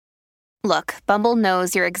Look, Bumble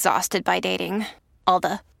knows you're exhausted by dating. All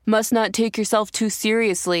the must not take yourself too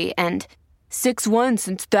seriously and 6'1"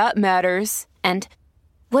 since that matters. And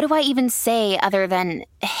what do I even say other than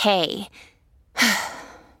hey?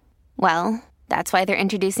 Well, that's why they're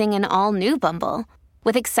introducing an all-new Bumble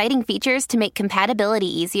with exciting features to make compatibility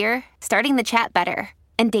easier, starting the chat better,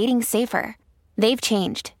 and dating safer. They've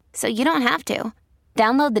changed, so you don't have to.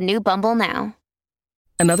 Download the new Bumble now.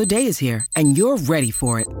 Another day is here, and you're ready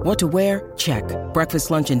for it. What to wear? Check.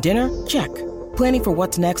 Breakfast, lunch, and dinner? Check. Planning for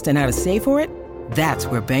what's next and how to save for it? That's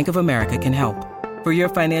where Bank of America can help. For your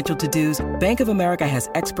financial to-dos, Bank of America has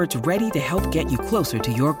experts ready to help get you closer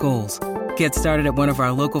to your goals. Get started at one of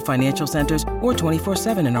our local financial centers or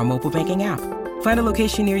 24/7 in our mobile banking app. Find a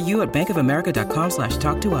location near you at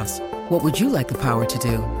bankofamerica.com/talktous. What would you like the power to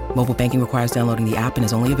do? Mobile banking requires downloading the app and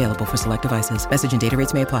is only available for select devices. Message and data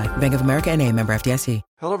rates may apply. Bank of America N.A., member FDIC.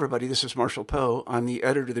 Hello, everybody. This is Marshall Poe. I'm the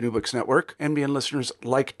editor of the New Books Network. NBN listeners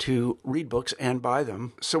like to read books and buy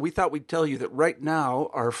them. So we thought we'd tell you that right now,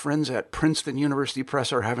 our friends at Princeton University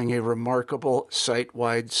Press are having a remarkable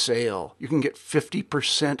site-wide sale. You can get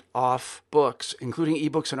 50% off books, including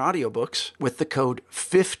ebooks and audiobooks, with the code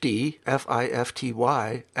 50,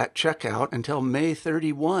 F-I-F-T-Y, at checkout until May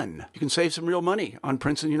 31. You can save some real money on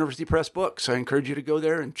Princeton University Press books. I encourage you to go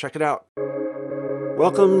there and check it out.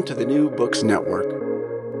 Welcome to the New Books Network.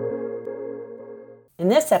 In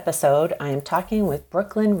this episode, I am talking with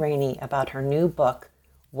Brooklyn Rainey about her new book,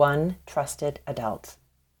 One Trusted Adult.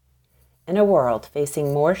 In a world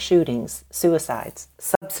facing more shootings, suicides,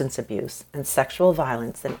 substance abuse, and sexual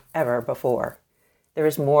violence than ever before, there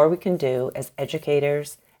is more we can do as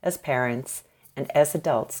educators, as parents, and as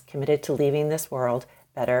adults committed to leaving this world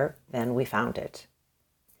better than we found it.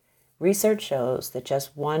 Research shows that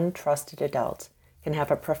just one trusted adult can have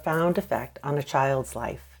a profound effect on a child's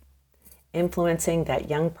life, influencing that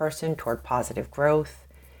young person toward positive growth,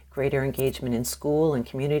 greater engagement in school and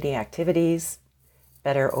community activities,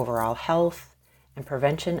 better overall health, and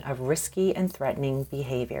prevention of risky and threatening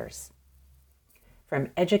behaviors. From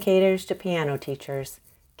educators to piano teachers,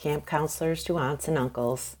 camp counselors to aunts and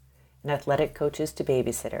uncles, and athletic coaches to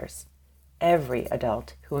babysitters, every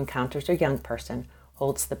adult who encounters a young person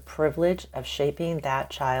holds the privilege of shaping that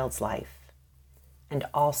child's life, and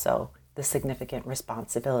also the significant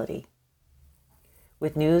responsibility.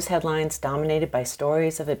 With news headlines dominated by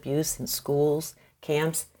stories of abuse in schools,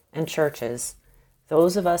 camps, and churches,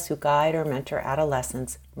 those of us who guide or mentor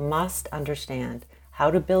adolescents must understand how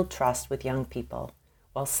to build trust with young people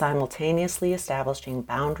while simultaneously establishing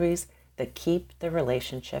boundaries that keep the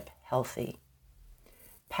relationship healthy.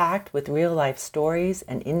 Packed with real-life stories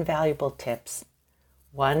and invaluable tips,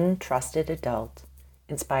 One Trusted Adult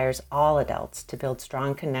inspires all adults to build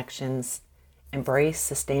strong connections, embrace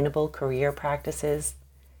sustainable career practices,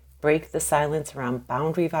 break the silence around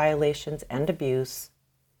boundary violations and abuse,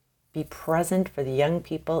 be present for the young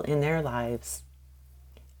people in their lives,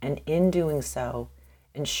 and in doing so,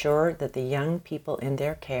 ensure that the young people in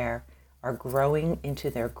their care are growing into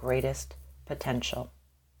their greatest potential.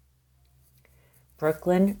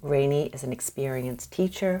 Brooklyn Rainey is an experienced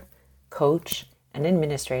teacher, coach, and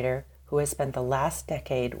administrator who has spent the last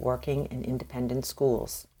decade working in independent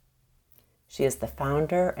schools. She is the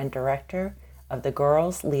founder and director of the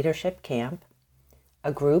Girls Leadership Camp,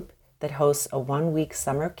 a group that hosts a one-week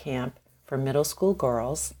summer camp for middle school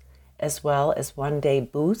girls, as well as one-day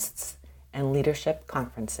boosts and leadership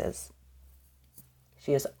conferences.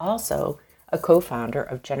 She is also a co-founder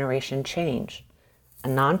of Generation Change, a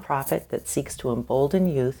nonprofit that seeks to embolden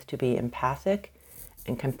youth to be empathic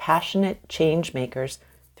and compassionate change makers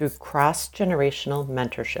through cross-generational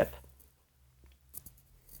mentorship.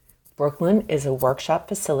 Brooklyn is a workshop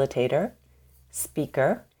facilitator,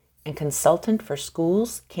 speaker, and consultant for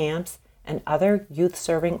schools, camps, and other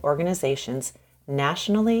youth-serving organizations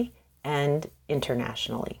nationally and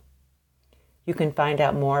internationally. You can find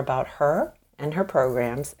out more about her and her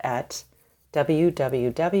programs at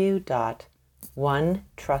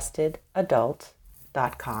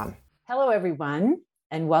www.onetrustedadult.com. Hello, everyone,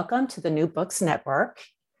 and welcome to the New Books Network.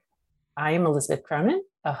 I am Elizabeth Cronin,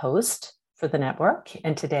 a host for the network,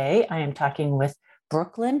 and today I am talking with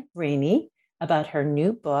Brooklyn Rainey about her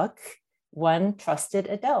new book, One Trusted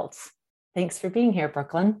Adult. Thanks for being here,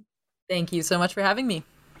 Brooklyn. Thank you so much for having me.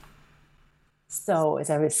 So, as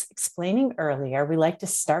I was explaining earlier, we like to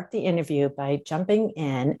start the interview by jumping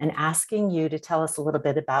in and asking you to tell us a little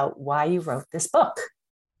bit about why you wrote this book.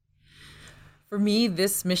 For me,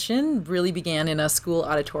 this mission really began in a school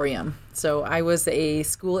auditorium. So I was a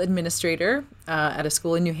school administrator at a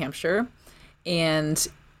school in New Hampshire. And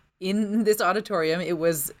in this auditorium, it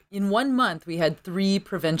was in 1 month, we had 3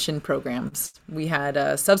 prevention programs. We had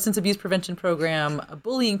a substance abuse prevention program, a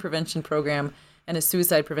bullying prevention program, and a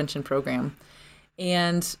suicide prevention program.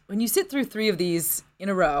 And when you sit through 3 of these in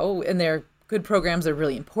a row, and they're good programs, they're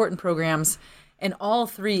really important programs, and all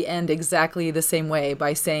 3 end exactly the same way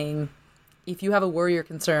by saying, if you have a worry or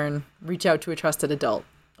concern, reach out to a trusted adult.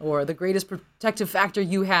 Or the greatest protective factor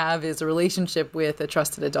you have is a relationship with a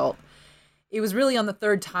trusted adult. It was really on the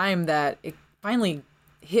 3rd time that it finally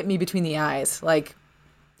hit me between the eyes. Like,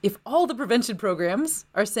 if all the prevention programs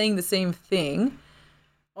are saying the same thing,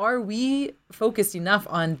 are we focused enough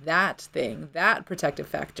on that thing, that protective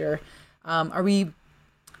factor? Are we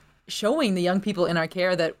showing the young people in our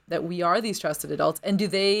care that we are these trusted adults? And do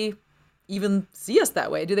they even see us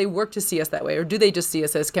that way? Do they work to see us that way? Or do they just see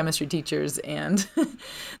us as chemistry teachers and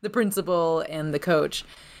the principal and the coach?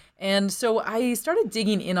 And so I started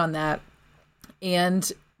digging in on that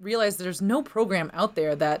and realized there's no program out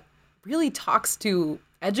there that really talks to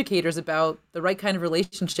educators about the right kind of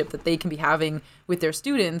relationship that they can be having with their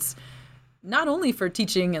students, not only for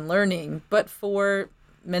teaching and learning, but for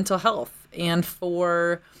mental health and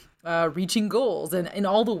for reaching goals and in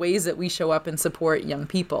all the ways that we show up and support young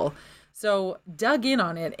people. So dug in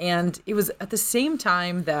on it, and it was at the same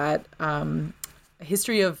time that a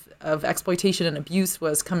history of exploitation and abuse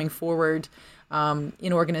was coming forward in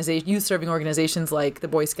youth-serving organizations like the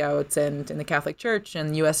Boy Scouts and in the Catholic Church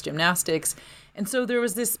and U.S. Gymnastics. And so there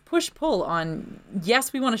was this push-pull on,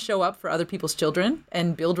 yes, we want to show up for other people's children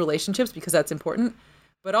and build relationships because that's important,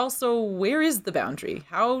 but also where is the boundary?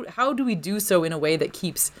 How do we do so in a way that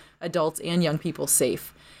keeps adults and young people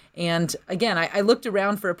safe? And again, I looked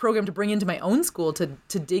around for a program to bring into my own school to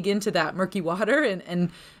dig into that murky water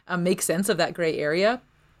and make sense of that gray area.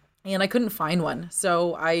 And I couldn't find one.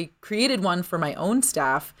 So I created one for my own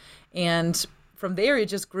staff. And from there, it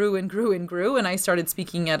just grew and grew and grew. And I started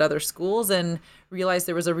speaking at other schools and realized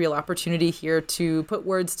there was a real opportunity here to put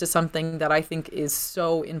words to something that I think is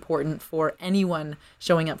so important for anyone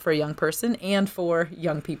showing up for a young person and for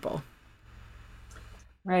young people.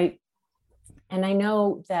 Right. And I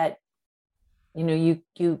know that,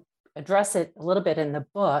 you address it a little bit in the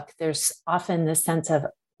book. There's often this sense of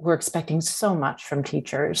we're expecting so much from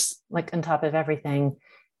teachers, like on top of everything.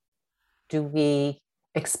 Do we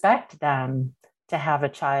expect them to have a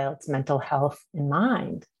child's mental health in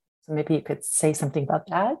mind? So maybe you could say something about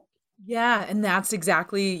that. Yeah, and that's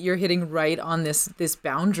exactly, you're hitting right on this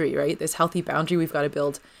boundary, right? This healthy boundary we've got to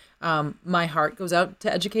build. My heart goes out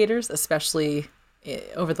to educators, especially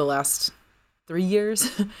over the last 3 years.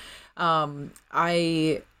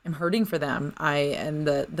 I am hurting for them. And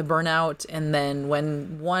the burnout, and then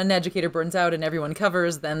when one educator burns out and everyone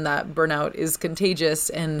covers, then that burnout is contagious.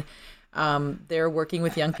 And they're working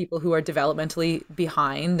with young people who are developmentally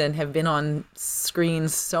behind and have been on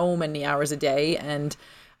screens so many hours a day. And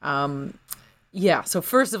so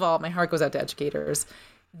first of all, my heart goes out to educators.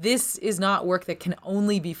 This is not work that can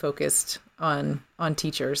only be focused on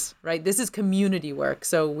teachers, right? This is community work.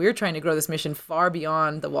 So we're trying to grow this mission far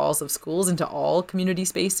beyond the walls of schools into all community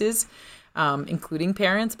spaces, including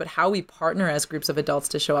parents, but how we partner as groups of adults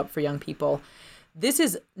to show up for young people. This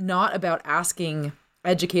is not about asking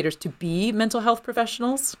educators to be mental health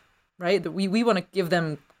professionals, right? We want to give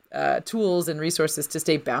them tools and resources to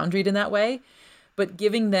stay boundaried in that way, but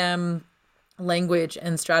giving them language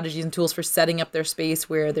and strategies and tools for setting up their space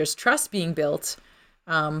where there's trust being built,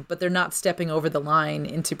 but they're not stepping over the line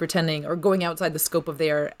into pretending or going outside the scope of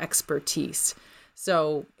their expertise.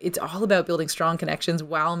 So it's all about building strong connections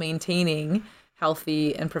while maintaining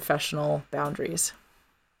healthy and professional boundaries.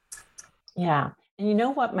 Yeah. And you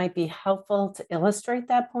know what might be helpful to illustrate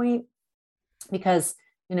that point? Because,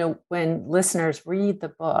 when listeners read the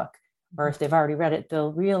book, or if they've already read it,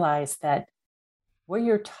 they'll realize that what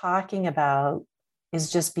you're talking about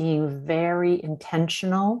is just being very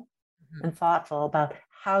intentional and thoughtful about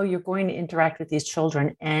how you're going to interact with these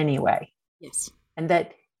children anyway. Yes. And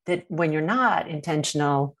that when you're not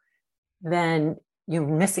intentional, then you're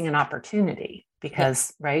missing an opportunity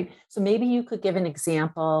because, right? So maybe you could give an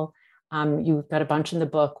example. You've got a bunch in the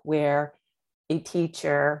book where a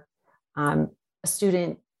teacher, a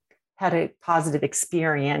student had a positive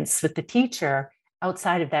experience with the teacher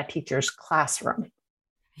outside of that teacher's classroom.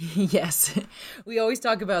 Yes. We always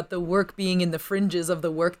talk about the work being in the fringes of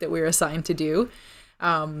the work that we're assigned to do.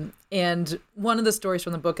 And one of the stories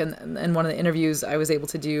from the book and one of the interviews I was able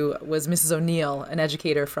to do was Mrs. O'Neill, an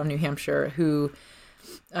educator from New Hampshire who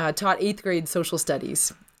taught 8th grade social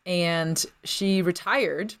studies. And she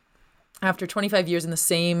retired after 25 years in the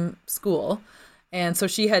same school And so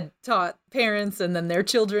she had taught parents and then their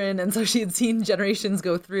children. And so she had seen generations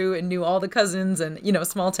go through and knew all the cousins and,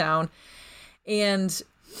 small town. And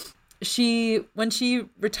when she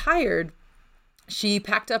retired, she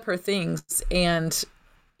packed up her things and,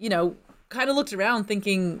 kind of looked around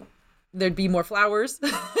thinking there'd be more flowers,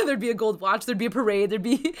 there'd be a gold watch, there'd be a parade, there'd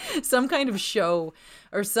be some kind of show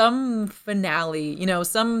or some finale,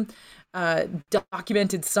 some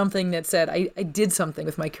documented something that said, I did something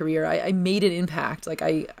with my career. I made an impact. Like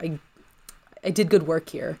I did good work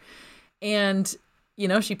here. And,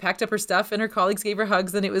 she packed up her stuff and her colleagues gave her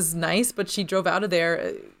hugs and it was nice, but she drove out of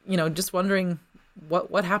there, just wondering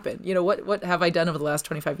what happened, what have I done over the last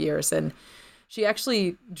 25 years? And she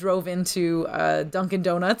actually drove into Dunkin'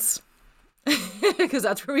 Donuts because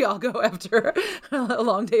that's where we all go after a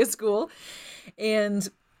long day of school. And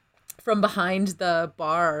from behind the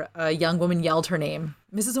bar, a young woman yelled her name,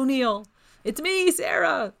 Mrs. O'Neill, it's me,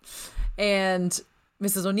 Sarah. And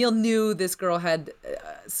Mrs. O'Neill knew this girl had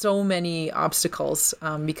so many obstacles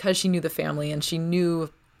because she knew the family and she knew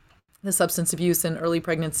the substance abuse and early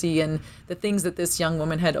pregnancy and the things that this young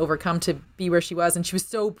woman had overcome to be where she was. And she was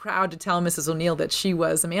so proud to tell Mrs. O'Neill that she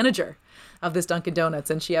was a manager of this Dunkin' Donuts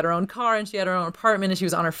and she had her own car and she had her own apartment and she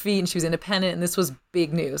was on her feet and she was independent. And this was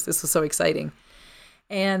big news. This was so exciting.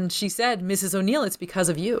 And she said, Mrs. O'Neill, it's because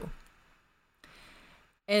of you.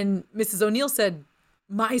 And Mrs. O'Neill said,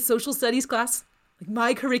 my social studies class, like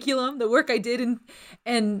my curriculum, the work I did.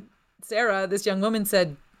 And Sarah, this young woman,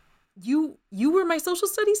 said, you were my social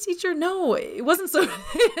studies teacher? No, it wasn't so.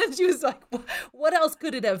 And she was like, what else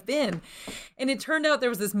could it have been? And it turned out there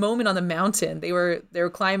was this moment on the mountain. They were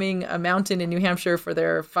climbing a mountain in New Hampshire for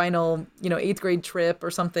their final, 8th grade trip or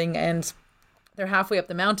something. And they're halfway up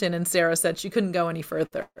the mountain. And Sarah said she couldn't go any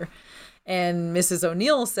further. And Mrs.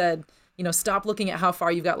 O'Neill said, stop looking at how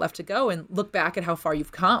far you've got left to go and look back at how far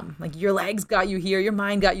you've come. Like your legs got you here, your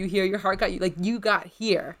mind got you here, your heart got you, like you got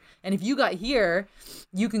here. And if you got here,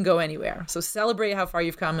 you can go anywhere. So celebrate how far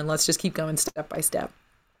you've come and let's just keep going step by step.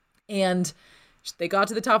 And they got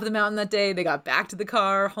to the top of the mountain that day. They got back to the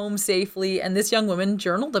car, home safely. And this young woman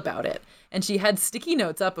journaled about it. And she had sticky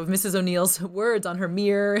notes up of Mrs. O'Neill's words on her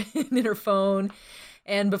mirror and in her phone.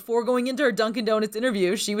 And before going into her Dunkin' Donuts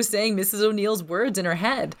interview, she was saying Mrs. O'Neill's words in her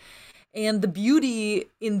head. And the beauty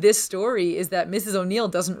in this story is that Mrs. O'Neill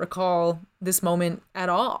doesn't recall this moment at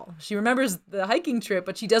all. She remembers the hiking trip,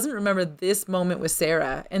 but she doesn't remember this moment with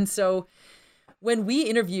Sarah. And so when we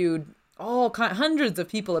interviewed hundreds of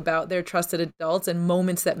people about their trusted adults and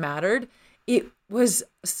moments that mattered, it was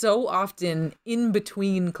so often in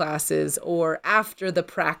between classes or after the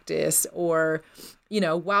practice or,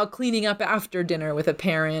 while cleaning up after dinner with a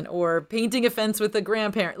parent or painting a fence with a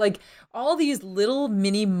grandparent, like all these little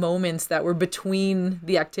mini moments that were between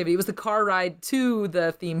the activity. It was the car ride to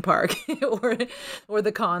the theme park or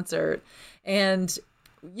the concert. And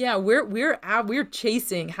yeah, we're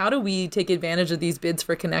chasing, how do we take advantage of these bids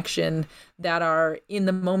for connection that are in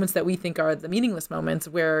the moments that we think are the meaningless moments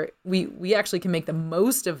where we actually can make the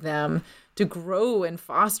most of them to grow and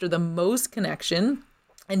foster the most connection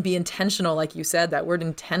and be intentional, like you said, that word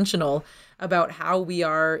intentional about how we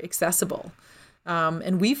are accessible.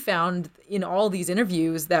 And we found in all these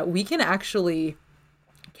interviews that we can actually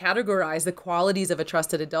categorize the qualities of a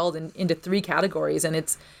trusted adult into 3 categories. And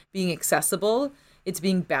it's being accessible, it's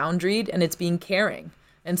being boundaried, and it's being caring.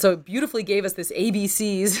 And so it beautifully gave us this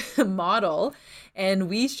ABCs model, and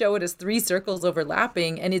we show it as 3 circles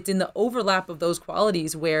overlapping. And it's in the overlap of those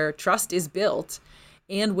qualities where trust is built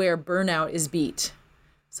and where burnout is beat.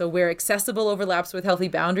 So where accessible overlaps with healthy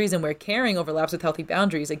boundaries and where caring overlaps with healthy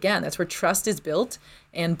boundaries, again, that's where trust is built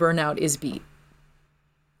and burnout is beat.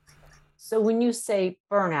 So when you say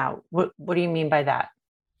burnout, what do you mean by that?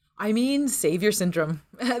 I mean, savior syndrome.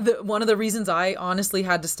 One of the reasons I honestly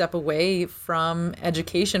had to step away from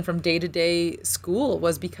education, from day-to-day school,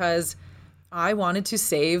 was because I wanted to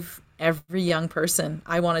save every young person.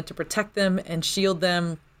 I wanted to protect them and shield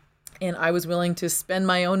them. And I was willing to spend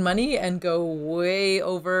my own money and go way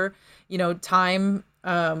over, time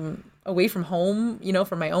away from home,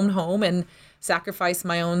 from my own home, and sacrifice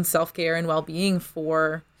my own self-care and well-being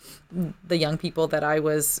for the young people that I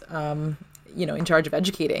was, in charge of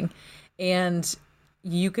educating. And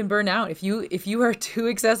you can burn out if you are too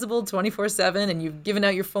accessible 24/7 and you've given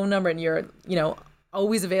out your phone number and you're,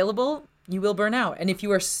 always available, you will burn out. And if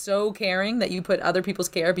you are so caring that you put other people's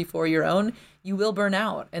care before your own, you will burn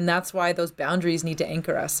out. And that's why those boundaries need to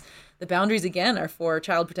anchor us. The boundaries, again, are for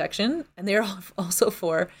child protection, and they're also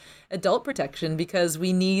for adult protection, because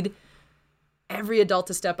we need every adult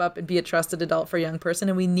to step up and be a trusted adult for a young person,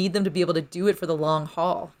 and we need them to be able to do it for the long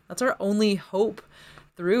haul. That's our only hope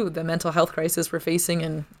through the mental health crisis we're facing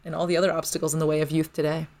and all the other obstacles in the way of youth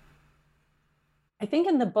today. I think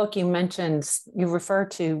in the book you refer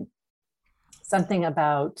to something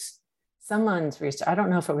about someone's research. I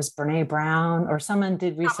don't know if it was Brene Brown or someone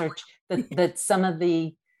did research that some of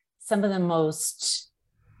the most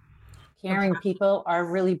caring people are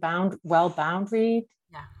really boundaried.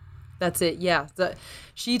 Yeah, that's it. Yeah,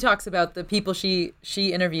 she talks about the people she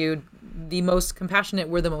interviewed. The most compassionate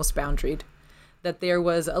were the most boundaried. That there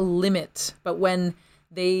was a limit, but when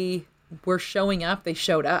they were showing up, they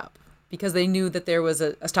showed up because they knew that there was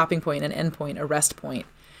a stopping point, an end point, a rest point.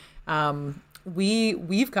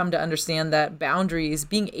 We've come to understand that boundaries,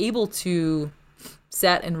 being able to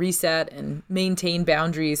set and reset and maintain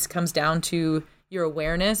boundaries, comes down to your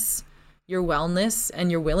awareness, your wellness, and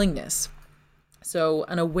your willingness. So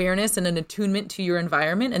an awareness and an attunement to your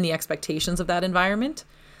environment and the expectations of that environment,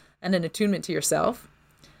 and an attunement to yourself.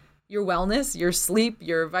 Your wellness, your sleep,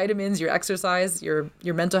 your vitamins, your exercise, your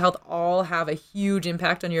mental health all have a huge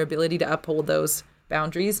impact on your ability to uphold those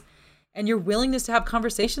boundaries. And your willingness to have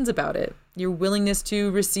conversations about it, your willingness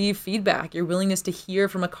to receive feedback, your willingness to hear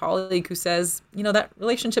from a colleague who says, that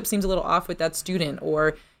relationship seems a little off with that student,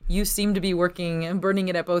 or you seem to be working and burning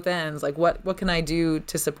it at both ends. Like, what can I do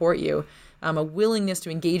to support you? A willingness to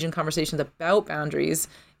engage in conversations about boundaries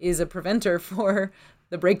is a preventer for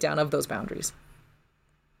the breakdown of those boundaries.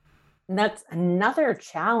 And that's another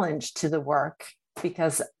challenge to the work,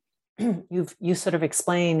 because you sort of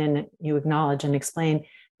explain and you acknowledge and explain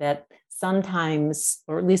that sometimes,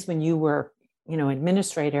 or at least when you were,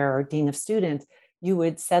 administrator or dean of students, you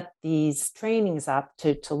would set these trainings up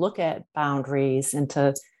to look at boundaries and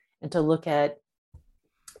to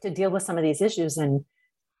deal with some of these issues. And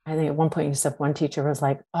I think at one point you said one teacher was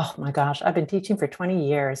like, "Oh my gosh, I've been teaching for 20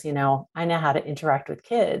 years. I know how to interact with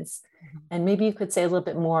kids." Mm-hmm. And maybe you could say a little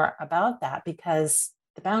bit more about that, because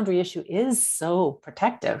the boundary issue is so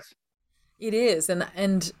protective. It is.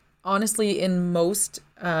 And honestly, in most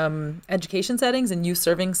education settings and youth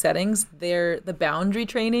serving settings, the boundary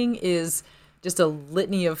training is just a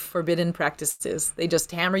litany of forbidden practices. They just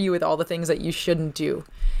hammer you with all the things that you shouldn't do.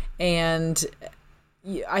 And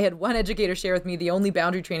I had one educator share with me the only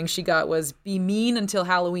boundary training she got was be mean until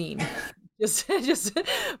Halloween. just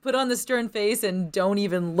put on the stern face and don't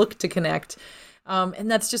even look to connect. And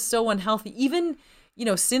that's just so unhealthy. Even,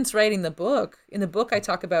 since writing the book, in the book I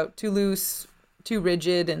talk about too loose, too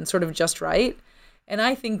rigid, and sort of just right. And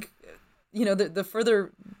I think, the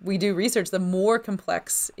further we do research, the more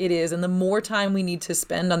complex it is and the more time we need to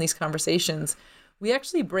spend on these conversations. We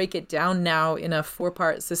actually break it down now in a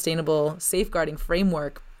 4-part sustainable safeguarding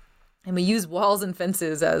framework. And we use walls and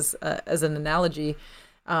fences as an analogy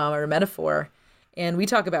or a metaphor. And we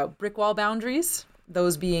talk about brick wall boundaries,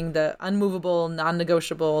 those being the unmovable,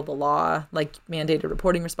 non-negotiable, the law, like mandated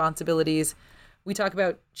reporting responsibilities. We talk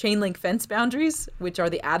about chain link fence boundaries, which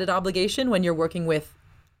are the added obligation when you're working with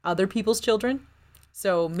other people's children.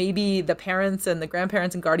 So maybe the parents and the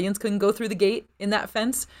grandparents and guardians couldn't go through the gate in that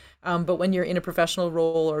fence. But when you're in a professional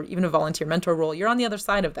role or even a volunteer mentor role, you're on the other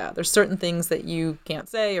side of that. There's certain things that you can't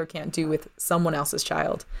say or can't do with someone else's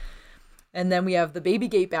child. And then we have the baby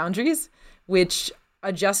gate boundaries, which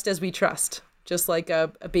adjust as we trust. Just like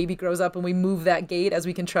a baby grows up and we move that gate as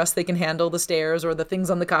we can trust they can handle the stairs or the things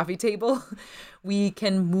on the coffee table. We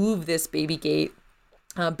can move this baby gate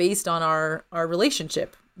based on our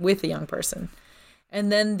relationship with the young person. And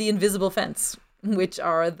then the invisible fence, which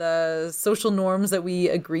are the social norms that we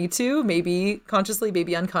agree to, maybe consciously,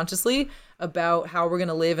 maybe unconsciously, about how we're going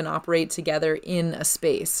to live and operate together in a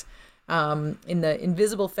space. In the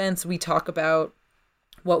invisible fence, we talk about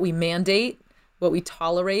what we mandate, what we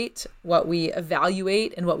tolerate, what we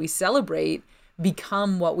evaluate, and what we celebrate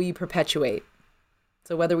become what we perpetuate.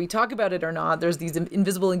 So whether we talk about it or not, there's these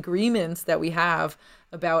invisible agreements that we have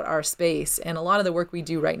about our space. And a lot of the work we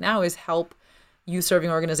do right now is help youth serving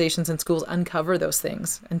organizations and schools uncover those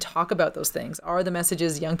things and talk about those things. Are the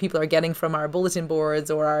messages young people are getting from our bulletin boards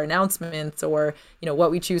or our announcements or, what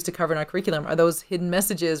we choose to cover in our curriculum, are those hidden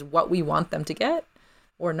messages what we want them to get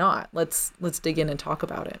or not? Let's dig in and talk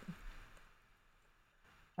about it.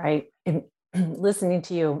 Right. And listening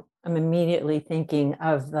to you, I'm immediately thinking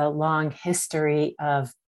of the long history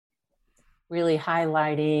of really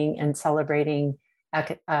highlighting and celebrating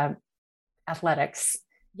athletics.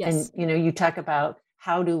 Yes. And, you talk about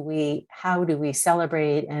how do we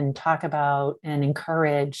celebrate and talk about and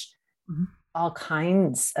encourage all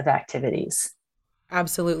kinds of activities.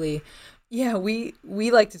 Absolutely. Yeah, we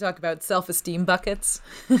like to talk about self-esteem buckets.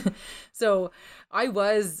 So I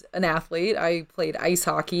was an athlete. I played ice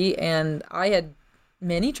hockey and I had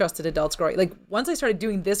many trusted adults growing. Like once I started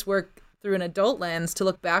doing this work through an adult lens to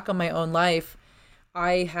look back on my own life,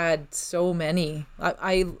 I had so many.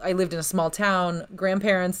 I lived in a small town,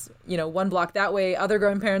 grandparents, one block that way, other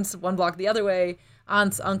grandparents, one block the other way,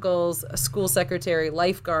 aunts, uncles, a school secretary,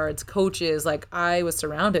 lifeguards, coaches, like I was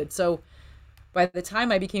surrounded. So by the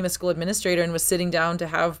time I became a school administrator and was sitting down to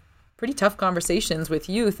have pretty tough conversations with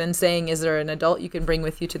youth and saying, is there an adult you can bring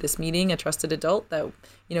with you to this meeting, a trusted adult that,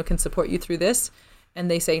 can support you through this? And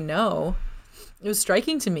they say no. It was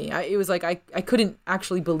striking to me. It was like I couldn't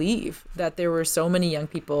actually believe that there were so many young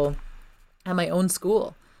people at my own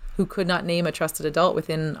school who could not name a trusted adult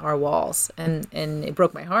within our walls. And it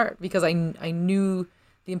broke my heart because I knew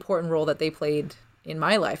the important role that they played in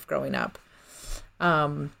my life growing up.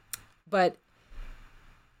 But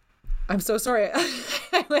I'm so sorry.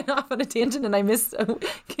 I went off on a tangent and I missed.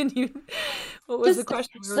 What was the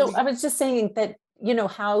question? So I was just saying that,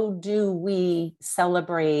 how do we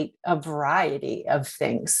celebrate a variety of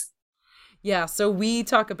things? Yeah. So we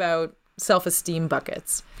talk about self-esteem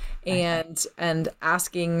buckets and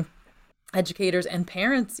asking educators and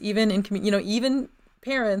parents, even even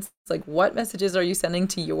parents, like, what messages are you sending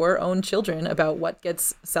to your own children about what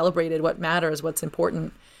gets celebrated, what matters, what's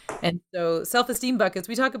important? And so self-esteem buckets,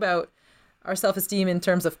 we talk about our self-esteem in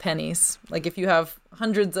terms of pennies. Like, if you have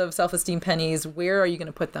hundreds of self-esteem pennies, where are you going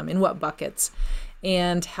to put them? In what buckets?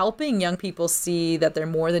 And helping young people see that they're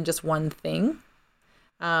more than just one thing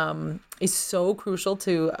is so crucial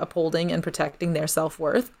to upholding and protecting their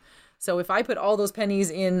self-worth. So if I put all those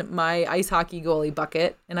pennies in my ice hockey goalie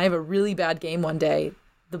bucket and I have a really bad game one day,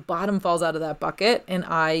 the bottom falls out of that bucket and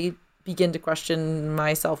I begin to question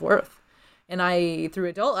my self-worth. And through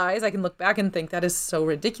adult eyes, I can look back and think that is so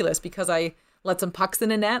ridiculous because I let some pucks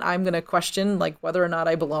in a net. I'm going to question like whether or not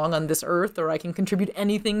I belong on this earth or I can contribute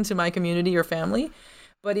anything to my community or family.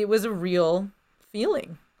 But it was a real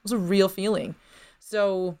feeling. It was a real feeling.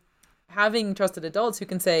 So having trusted adults who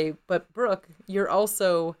can say, but Brooke, you're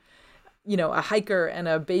also, a hiker and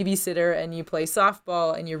a babysitter and you play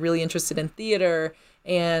softball and you're really interested in theater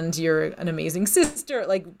and you're an amazing sister,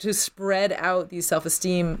 like to spread out these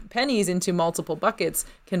self-esteem pennies into multiple buckets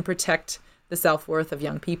can protect the self-worth of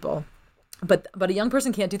young people. But a young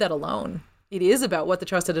person can't do that alone. It is about what the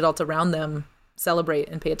trusted adults around them celebrate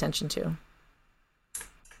and pay attention to.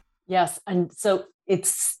 Yes. And so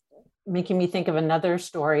it's making me think of another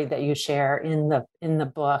story that you share in the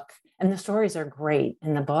book. And the stories are great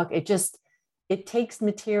in the book. It takes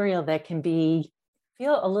material that can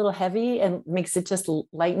feel a little heavy and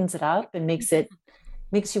lightens it up and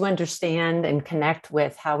makes you understand and connect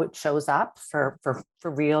with how it shows up for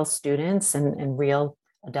real students and real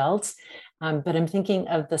adults. But I'm thinking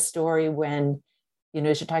of the story when,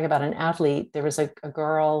 as you talk about an athlete, there was a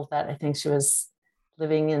girl that I think she was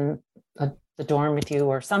living in the dorm with you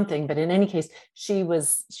or something. But in any case,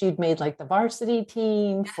 she'd made like the varsity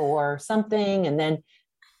team for something. And then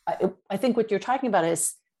I think what you're talking about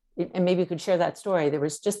is, and maybe you could share that story. There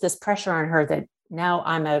was just this pressure on her that now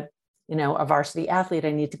I'm a varsity athlete.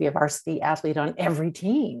 I need to be a varsity athlete on every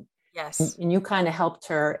team. Yes. And you kind of helped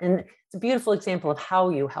her. And it's a beautiful example of how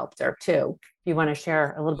you helped her too. Do you want to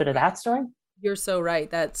share a little bit of that story? You're so right.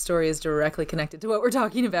 That story is directly connected to what we're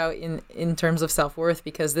talking about in terms of self-worth,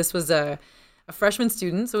 because this was a freshman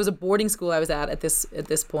student. So it was a boarding school I was at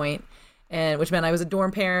this point, and which meant I was a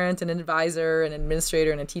dorm parent and an advisor and an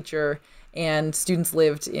administrator and a teacher, and students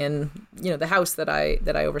lived in, the house that I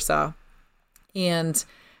oversaw. And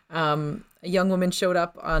a young woman showed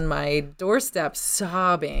up on my doorstep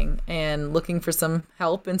sobbing and looking for some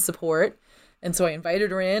help and support. And so I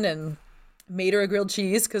invited her in and made her a grilled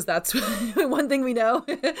cheese, because that's one thing we know.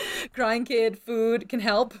 Crying kid, food can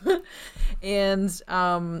help. And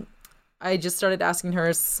I just started asking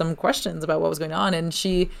her some questions about what was going on. And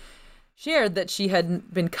she shared that she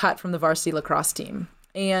had been cut from the varsity lacrosse team.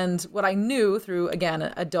 And what I knew through,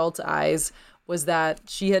 again, adult eyes was that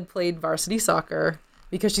she had played varsity soccer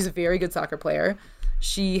because she's a very good soccer player.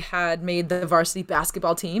 She had made the varsity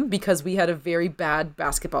basketball team because we had a very bad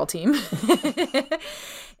basketball team.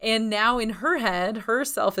 And now in her head, her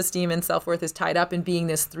self-esteem and self-worth is tied up in being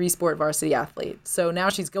this 3-sport varsity athlete. So now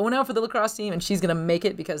she's going out for the lacrosse team and she's going to make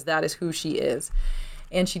it because that is who she is.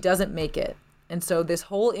 And she doesn't make it. And so this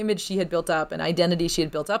whole image she had built up, an identity she had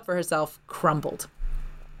built up for herself, crumbled.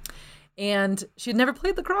 And she had never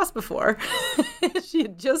played lacrosse before. She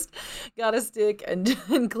had just got a stick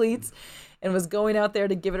and cleats and was going out there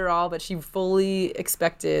to give it her all, but she fully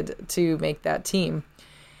expected to make that team.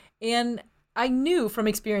 And I knew from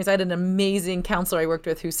experience, I had an amazing counselor I worked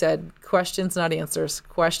with who said, questions, not answers,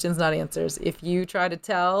 questions, not answers. If you try to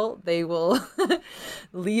tell, they will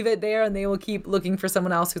leave it there and they will keep looking for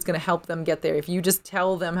someone else who's going to help them get there. If you just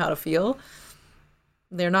tell them how to feel,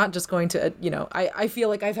 they're not just going to, I feel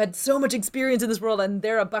like I've had so much experience in this world and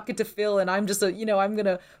they're a bucket to fill and I'm just, I'm going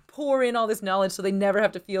to pour in all this knowledge so they never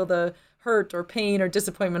have to feel the hurt or pain or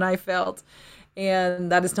disappointment I felt. And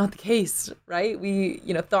that is not the case, right?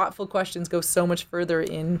 Thoughtful questions go so much further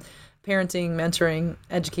in parenting, mentoring,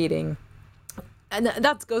 educating. And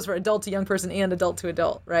that goes for adult to young person and adult to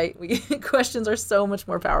adult, right? Questions are so much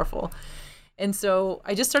more powerful. And so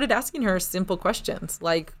I just started asking her simple questions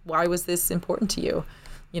like, why was this important to you?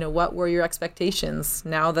 What were your expectations?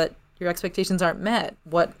 Now that your expectations aren't met,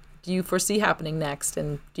 what do you foresee happening next?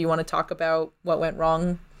 And do you want to talk about what went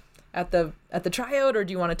wrong at the tryout, or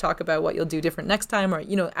do you want to talk about what you'll do different next time? Or,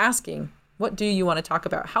 asking, what do you want to talk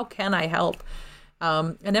about? How can I help?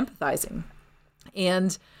 And empathizing.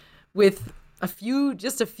 And with a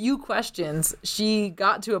few questions, she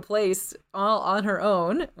got to a place all on her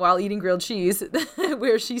own while eating grilled cheese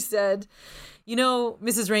where she said,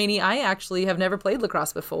 Mrs. Rainey, I actually have never played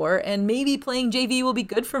lacrosse before, and maybe playing JV will be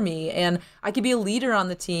good for me, and I could be a leader on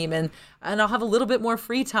the team, and I'll have a little bit more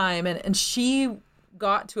free time. And she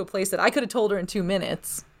got to a place that I could have told her in 2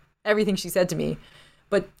 minutes, everything she said to me.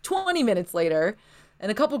 But 20 minutes later,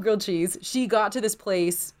 and a couple grilled cheese, she got to this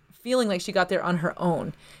place feeling like she got there on her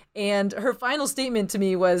own. And her final statement to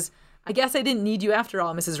me was, I guess I didn't need you after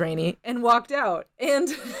all, Mrs. Rainey, and walked out. And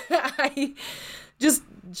I just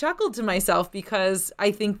chuckled to myself because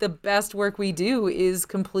I think the best work we do is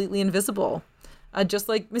completely invisible. Just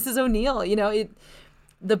like Mrs. O'Neill,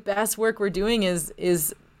 the best work we're doing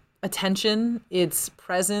is attention, it's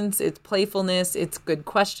presence, it's playfulness, it's good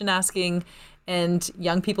question asking, and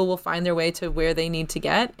young people will find their way to where they need to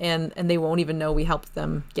get, and they won't even know we helped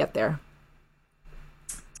them get there.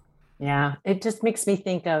 Yeah, it just makes me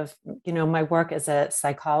think of, my work as a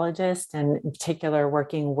psychologist, and in particular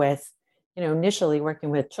working with, initially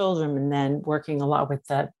working with children and then working a lot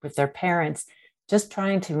with their parents, just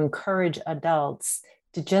trying to encourage adults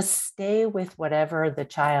to just stay with whatever the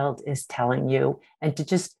child is telling you and to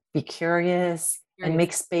just be curious and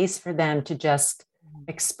make space for them to just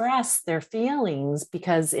express their feelings.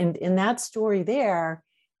 Because in that story there,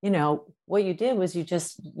 what you did was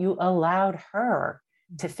you allowed her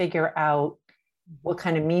to figure out what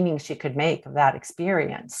kind of meaning she could make of that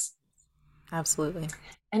experience. Absolutely.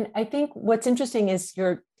 And I think what's interesting is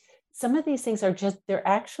some of these things they're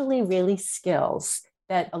actually really skills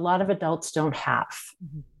that a lot of adults don't have.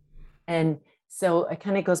 Mm-hmm. And so it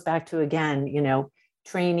kind of goes back to, again,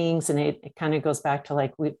 trainings, and it kind of goes back to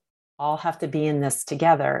like, we all have to be in this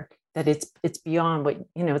together, that it's beyond what,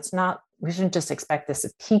 it's not, we shouldn't just expect this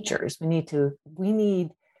of teachers. We need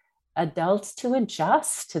adults to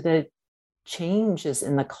adjust to the changes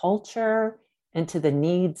in the culture and to the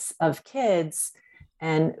needs of kids.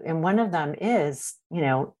 And one of them is,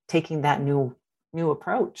 taking that new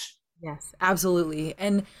approach. Yes, absolutely.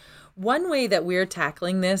 And one way that we're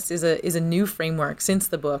tackling this is a new framework since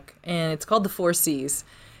the book, and it's called the 4 C's.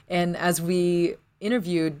 And as we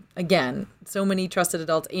interviewed, again, so many trusted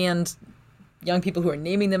adults and young people who are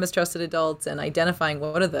naming them as trusted adults and identifying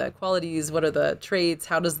what are the qualities, what are the traits,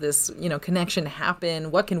 how does this, connection happen,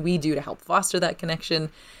 what can we do to help foster that connection,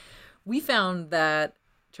 we found that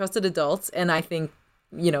trusted adults, and I think,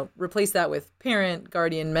 replace that with parent,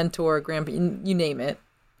 guardian, mentor, grandpa, you name it,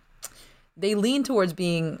 they lean towards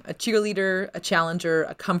being a cheerleader, a challenger,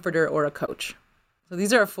 a comforter, or a coach. So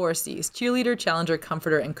these are our 4 C's: cheerleader, challenger,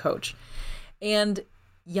 comforter, and coach. And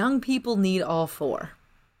young people need all 4.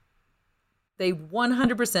 They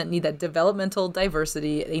 100% need that developmental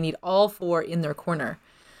diversity. They need all 4 in their corner.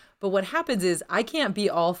 But what happens is I can't be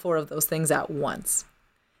all 4 of those things at once.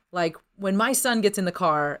 Like when my son gets in the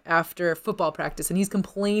car after football practice and he's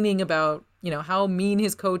complaining about, how mean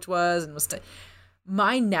his coach was and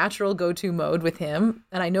my natural go-to mode with him,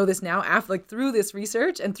 and I know this now after through this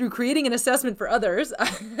research and through creating an assessment for others,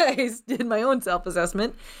 I did my own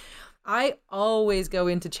self-assessment. I always go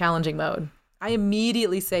into challenging mode. I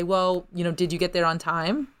immediately say, well, did you get there on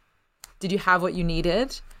time? Did you have what you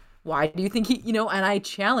needed? Why do you think and I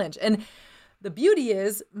challenge. And the beauty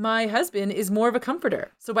is my husband is more of a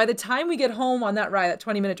comforter. So by the time we get home on that ride, that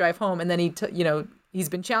 20-minute drive home, and then he's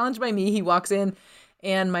been challenged by me, he walks in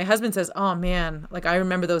and my husband says, oh man, I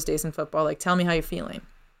remember those days in football. Tell me how you're feeling.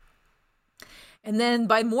 And then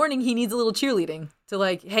by morning, he needs a little cheerleading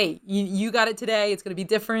to hey, you got it today. It's going to be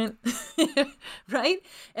different, right?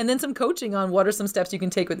 And then some coaching on what are some steps you can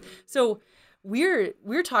take with. So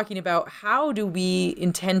we're talking about how do we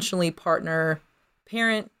intentionally partner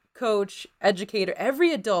parent, coach, educator,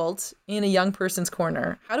 every adult in a young person's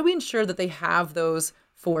corner. How do we ensure that they have those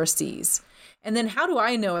 4 C's? And then how do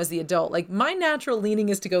I know as the adult, like my natural leaning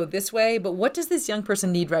is to go this way, but what does this young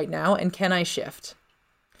person need right now? And can I shift?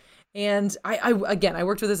 And I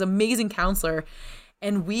worked with this amazing counselor,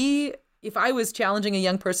 and if I was challenging a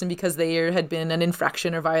young person because there had been an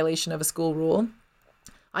infraction or violation of a school rule,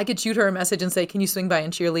 I could shoot her a message and say, can you swing by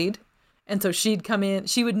and cheerlead? And so she'd come in,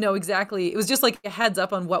 she would know exactly, it was just like a heads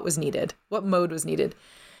up on what was needed, what mode was needed.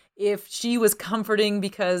 If she was comforting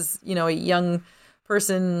because, a young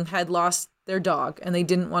person had lost their dog and they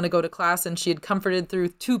didn't want to go to class, and she had comforted through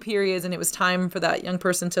 2 periods and it was time for that young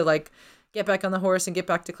person to like get back on the horse and get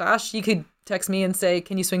back to class, she could text me and say,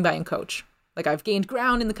 can you swing by and coach? Like, I've gained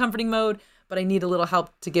ground in the comforting mode, but I need a little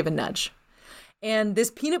help to give a nudge. And this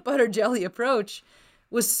peanut butter jelly approach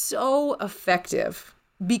was so effective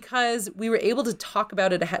because we were able to talk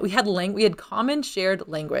about it. We had common shared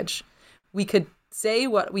language. We could say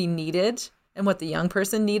what we needed and what the young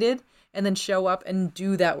person needed, and then show up and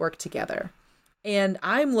do that work together. And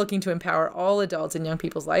I'm looking to empower all adults in young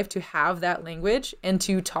people's life to have that language and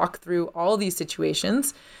to talk through all these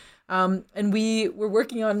situations. And we're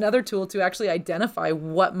working on another tool to actually identify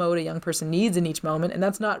what mode a young person needs in each moment. And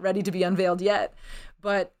that's not ready to be unveiled yet.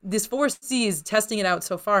 But this 4 C's, testing it out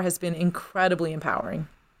so far, has been incredibly empowering.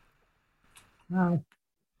 Wow.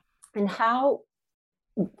 And how,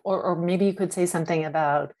 or maybe you could say something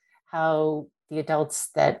about how the adults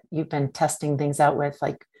that you've been testing things out with,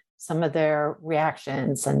 like some of their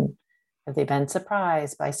reactions, and have they been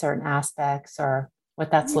surprised by certain aspects, or what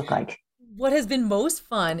that's looked like? What has been most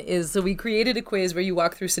fun is, so we created a quiz where you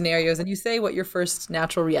walk through scenarios and you say what your first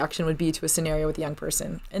natural reaction would be to a scenario with a young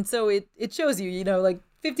person. And so it shows you, like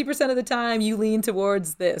 50% of the time you lean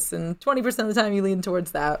towards this and 20% of the time you lean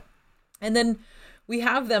towards that. And then we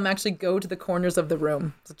have them actually go to the corners of the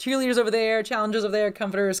room. So cheerleaders over there, challengers over there,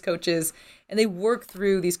 comforters, coaches, and they work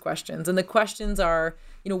through these questions. And the questions are,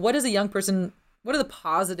 what are the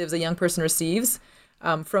positives a young person receives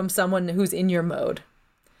from someone who's in your mode?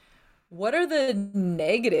 What are the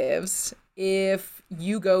negatives if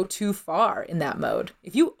you go too far in that mode?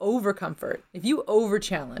 If you overcomfort, if you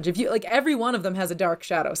overchallenge, if you, like, every one of them has a dark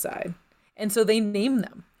shadow side. And so they name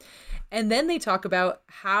them. And then they talk about,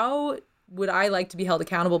 how would I like to be held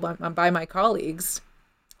accountable by my colleagues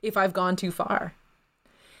if I've gone too far?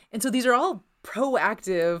 And so these are all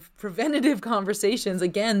proactive, preventative conversations,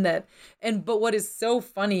 again, but what is so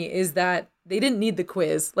funny is that they didn't need the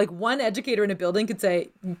quiz. Like, one educator in a building could say,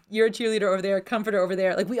 you're a cheerleader over there, comforter over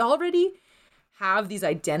there. Like, we already have these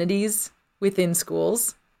identities within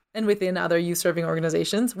schools and within other youth serving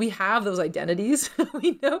organizations. We have those identities.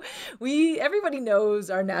 Everybody knows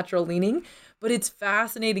our natural leaning, but it's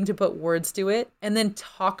fascinating to put words to it and then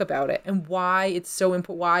talk about it and why it's so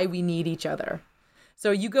important, why we need each other. So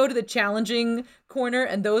you go to the challenging corner,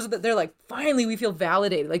 and they're like, finally, we feel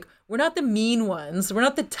validated. Like, we're not the mean ones. We're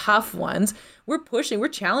not the tough ones. We're pushing, we're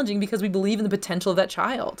challenging because we believe in the potential of that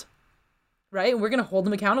child, right? And we're going to hold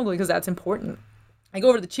them accountable because that's important. I go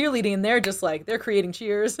over to the cheerleading, and they're just like, they're creating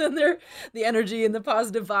cheers and they're the energy and the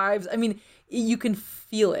positive vibes. I mean, you can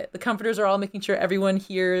feel it. The comforters are all making sure everyone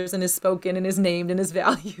hears and is spoken and is named and is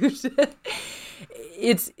valued.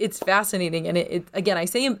 It's fascinating. And it again, I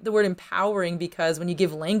say the word empowering because when you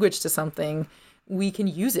give language to something, we can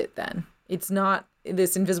use it then. It's not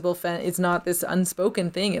this invisible it's not this unspoken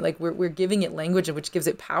thing. Like, we're giving it language, which gives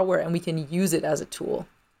it power, and we can use it as a tool.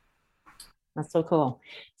 That's so cool.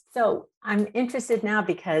 So I'm interested now,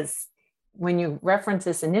 because when you referenced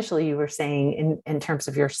this initially, you were saying in terms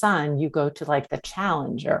of your son, you go to like the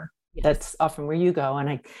challenger. Yes. That's often where you go. And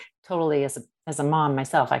I totally, as a mom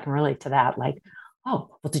myself, I can relate to that. Like, oh,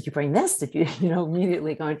 well, did you bring this? Did you,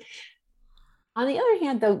 immediately going. On the other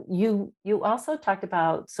hand, though, you also talked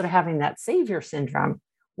about sort of having that savior syndrome,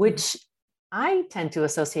 which I tend to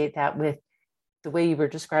associate that with the way you were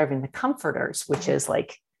describing the comforters, which is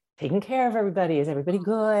like taking care of everybody. Is everybody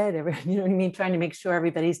good? You know what I mean? Trying to make sure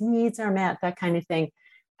everybody's needs are met, that kind of thing.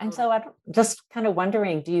 And so I'm just kind of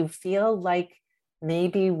wondering, do you feel like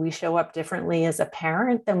maybe we show up differently as a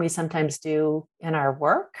parent than we sometimes do in our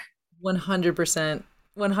work? 100%.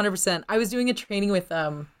 100%. I was doing a training with,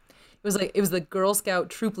 it was the Girl Scout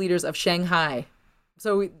troop leaders of Shanghai.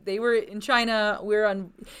 So they were in China,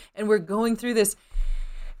 and we're going through this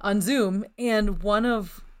on Zoom. And one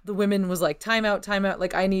of the women was like, time out.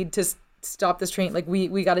 Like, I need to stop this train. Like,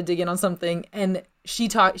 we got to dig in on something. And she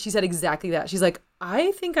said exactly that. She's like,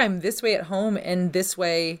 I think I'm this way at home and this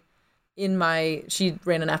way she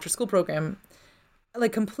ran an after school program,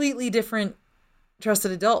 like completely different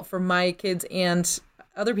trusted adult for my kids and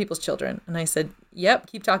other people's children? And I said, yep,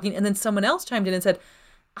 keep talking. And then someone else chimed in and said,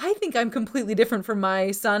 I think I'm completely different from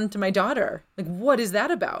my son to my daughter. Like, what is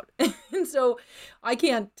that about? And so I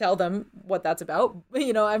can't tell them what that's about.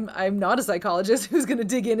 You know, I'm not a psychologist who's going to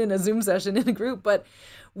dig in a Zoom session in a group, but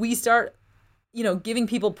we start, you know,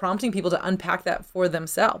 prompting people to unpack that for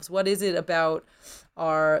themselves. What is it about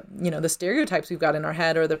our, you know, the stereotypes we've got in our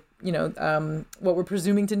head, or the, you know, what we're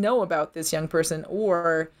presuming to know about this young person,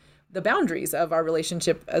 or the boundaries of our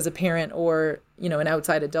relationship as a parent or, you know, an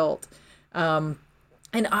outside adult.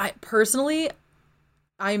 And I personally,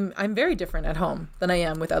 I'm very different at home than I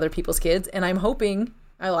am with other people's kids. And I'm hoping,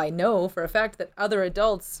 I know for a fact that other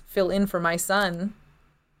adults fill in for my son,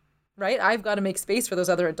 right? I've got to make space for those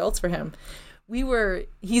other adults for him. He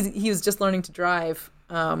was just learning to drive,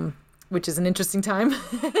 which is an interesting time.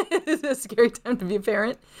 It's a scary time to be a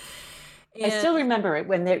parent. And I still remember it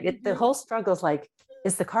when the whole struggle is like,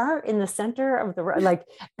 is the car in the center of the road? Like,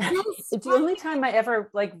 yes, it's the only time I ever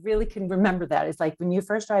like really can remember that. It's like when you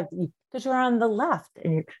first drive, because you're on the left,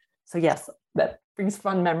 and so yes, that brings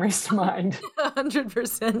fun memories to mind.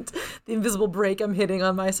 100%. The invisible brake I'm hitting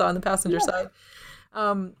on the passenger side.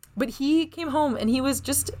 But he came home and he was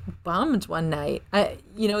just bummed one night. I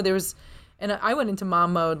went into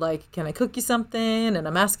mom mode, like, can I cook you something? And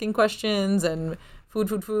I'm asking questions and food.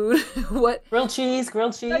 What? Grilled cheese.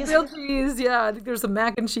 Yeah. I think there's some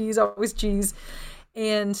mac and cheese, always cheese.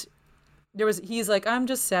 And he's like, I'm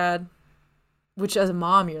just sad, which as a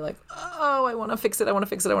mom, you're like, oh, I want to fix it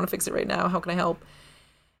right now. How can I help?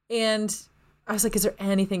 And I was like, is there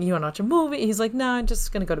anything you want to watch a movie? He's like, no, I'm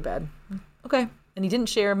just going to go to bed. Okay. And he didn't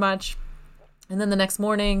share much. And then the next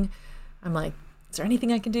morning I'm like, is there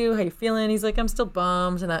anything I can do? How you feeling? He's like, I'm still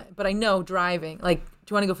bummed. But I know driving, like,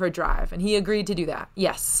 do you want to go for a drive? And he agreed to do that.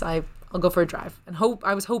 Yes, I'll go for a drive. And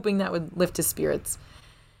I was hoping that would lift his spirits.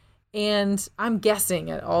 And I'm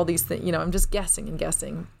guessing at all these things, you know, I'm just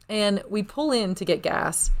guessing. And we pull in to get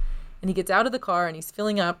gas, and he gets out of the car and he's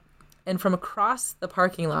filling up. And from across the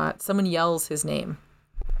parking lot, someone yells his name.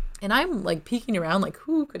 And I'm like peeking around, like,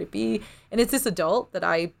 who could it be? And it's this adult that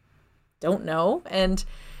I don't know. And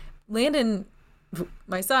Landon,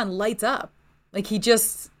 my son, lights up. Like,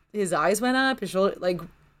 his eyes went up, his shoulder, like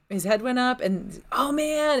his head went up, and oh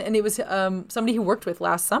man. And it was somebody he worked with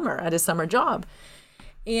last summer at his summer job.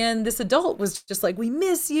 And this adult was just like, we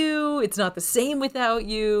miss you. It's not the same without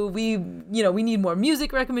you. We need more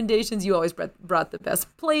music recommendations. You always brought the best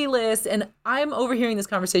playlist. And I'm overhearing this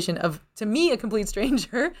conversation of, to me, a complete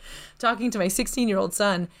stranger talking to my 16-year-old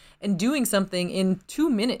son and doing something in a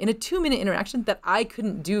 2-minute interaction that I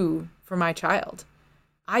couldn't do for my child.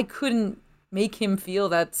 I couldn't make him feel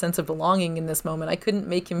that sense of belonging in this moment. I couldn't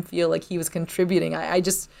make him feel like he was contributing. I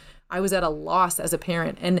was at a loss as a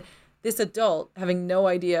parent. And this adult, having no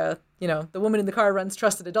idea, you know, the woman in the car runs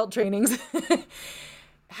trusted adult trainings,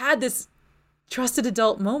 had this trusted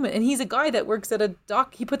adult moment. And he's a guy that works at a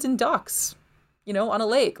dock. He puts in docks, you know, on a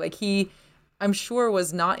lake. Like, I'm sure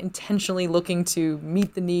was not intentionally looking to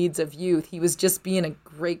meet the needs of youth. He was just being a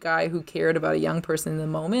great guy who cared about a young person in the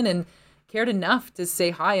moment and cared enough to say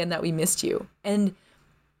hi and that we missed you. And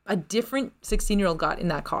a different 16-year-old got in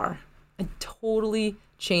that car. A totally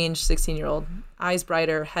changed 16-year-old, eyes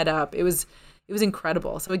brighter, head up. It was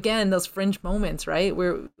incredible. So again, those fringe moments, right?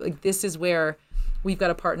 Where like, this is where we've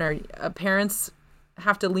got a partner. Parents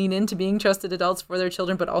have to lean into being trusted adults for their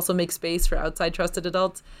children, but also make space for outside trusted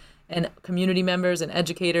adults. And community members and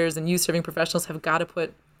educators and youth serving professionals have got to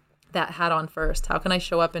put that hat on first. How can I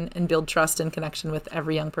show up and build trust and connection with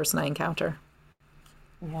every young person I encounter?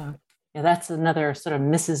 Yeah, that's another sort of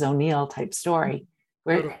Mrs. O'Neill type story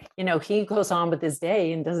where, you know, he goes on with his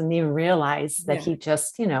day and doesn't even realize that he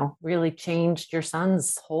just, you know, really changed your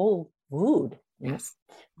son's whole mood. Yes.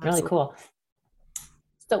 Really cool.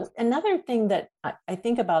 So another thing that I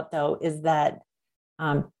think about, though, is that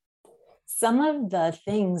some of the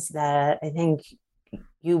things that I think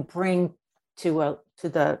you bring to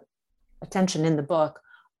the attention in the book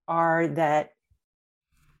are that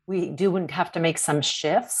we do have to make some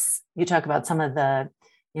shifts. You talk about some of the,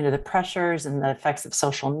 you know, the pressures and the effects of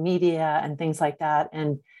social media and things like that.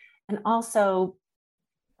 And also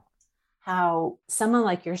how someone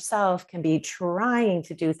like yourself can be trying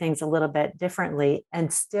to do things a little bit differently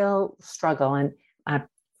and still struggle. And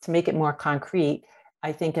to make it more concrete,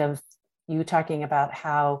 I think of you talking about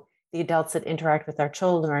how the adults that interact with our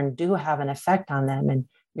children do have an effect on them. And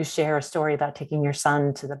you share a story about taking your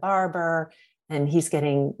son to the barber, and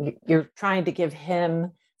you're trying to give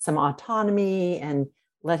him some autonomy and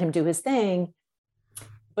let him do his thing.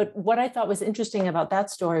 But what I thought was interesting about that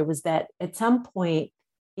story was that at some point,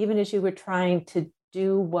 even as you were trying to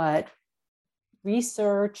do what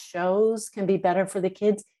research shows can be better for the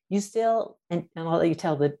kids, you still, and I'll let you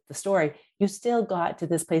tell the story, you still got to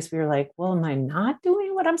this place where you're like, well, am I not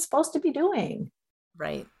doing what I'm supposed to be doing?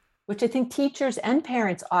 Right. Which I think teachers and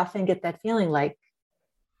parents often get that feeling like,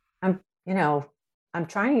 I'm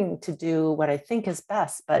trying to do what I think is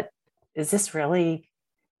best, but is this really,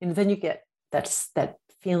 and then you get that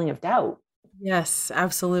feeling of doubt. Yes,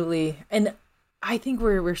 absolutely. And I think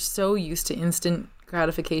we're so used to instant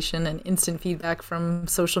gratification and instant feedback from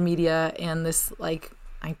social media, and this, like,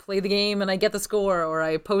 I play the game and I get the score, or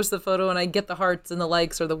I post the photo and I get the hearts and the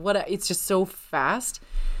likes, or the what. It's just so fast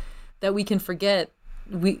that we can forget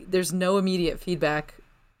there's no immediate feedback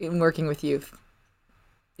in working with youth.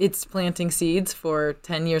 It's planting seeds for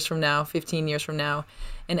 10 years from now, 15 years from now.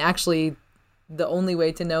 And actually, the only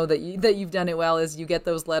way to know that you've done it well is you get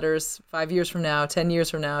those letters 5 years from now, 10 years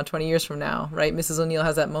from now, 20 years from now, right? Mrs. O'Neill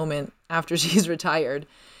has that moment after she's retired.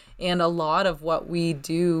 And a lot of what we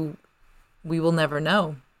do, we will never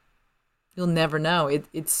know. You'll never know.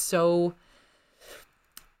 It's so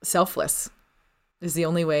selfless is the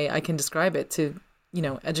only way I can describe it. To,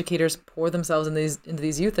 educators pour themselves into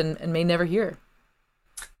these youth and may never hear.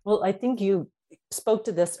 Well, I think you spoke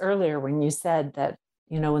to this earlier when you said that,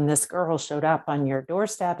 when this girl showed up on your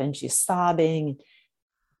doorstep and she's sobbing,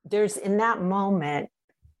 there's in that moment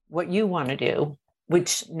what you want to do,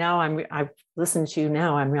 which now I've listened to you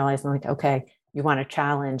now, I'm realizing, like, okay, you want to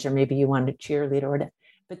challenge, or maybe you want to cheerlead or whatever,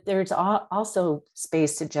 but there's also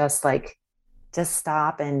space to just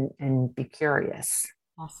stop and be curious.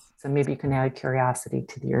 Yes. So maybe you can add curiosity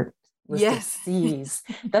to your list of C's.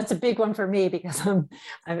 That's a big one for me, because I'm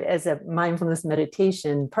as a mindfulness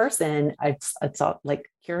meditation person, it's all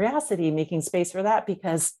like curiosity, making space for that,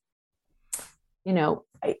 because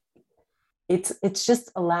it's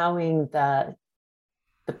just allowing the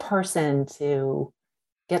person to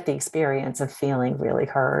get the experience of feeling really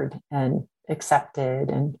heard and accepted.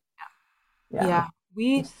 And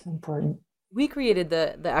it's important. We created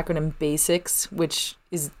the acronym BASICS, which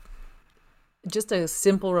is just a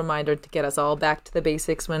simple reminder to get us all back to the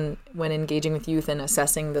basics when engaging with youth and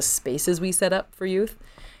assessing the spaces we set up for youth.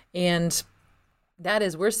 And that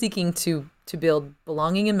is, we're seeking to build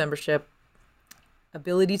belonging and membership,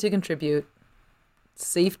 ability to contribute,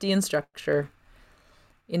 safety and structure,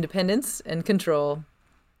 independence and control,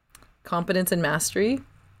 competence and mastery,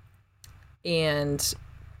 and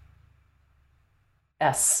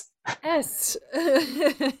S.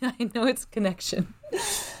 I know it's connection.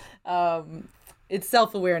 It's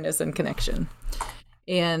self-awareness and connection.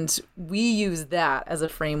 And we use that as a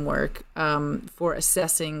framework for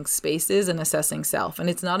assessing spaces and assessing self. And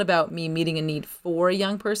it's not about me meeting a need for a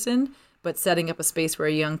young person, but setting up a space where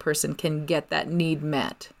a young person can get that need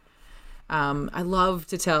met. I love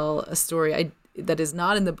to tell a story that is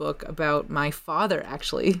not in the book about my father,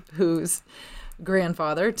 actually, who's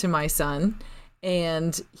grandfather to my son.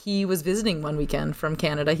 And he was visiting one weekend from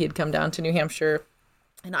Canada. He had come down to New Hampshire.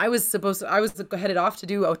 And I was headed off to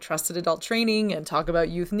do a trusted adult training and talk about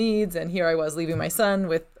youth needs. And here I was leaving my son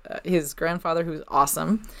with his grandfather, who's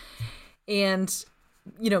awesome. And,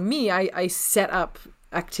 I set up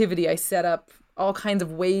activity. I set up all kinds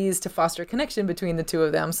of ways to foster connection between the two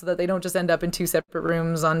of them so that they don't just end up in two separate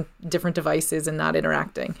rooms on different devices and not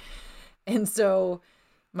interacting. And so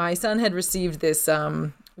my son had received this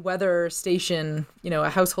weather station, a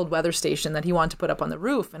household weather station that he wanted to put up on the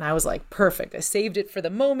roof. And I was like, perfect. I saved it for the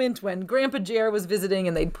moment when Grandpa Jer was visiting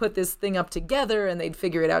and they'd put this thing up together and they'd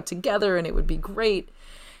figure it out together and it would be great.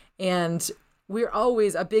 And we're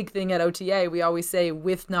always, a big thing at OTA, we always say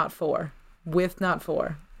with, not for. With, not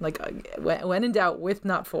for. Like, when in doubt, with,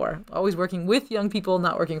 not for. Always working with young people,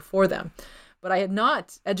 not working for them. But I had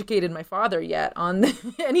not educated my father yet on,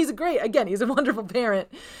 and he's he's a wonderful parent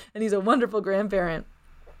and he's a wonderful grandparent.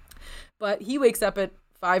 But he wakes up at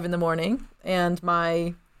 5 a.m. and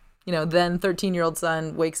my, then 13-year-old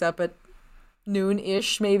son wakes up at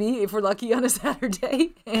noon-ish, maybe, if we're lucky, on a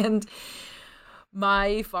Saturday. And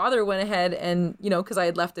my father went ahead and, because I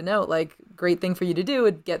had left a note, like, great thing for you to do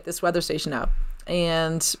would get this weather station up.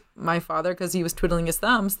 And my father, because he was twiddling his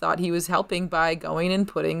thumbs, thought he was helping by going and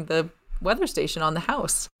putting the weather station on the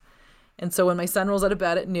house. And so when my son rolls out of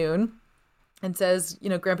bed at noon and says,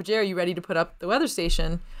 Grandpa Jer, are you ready to put up the weather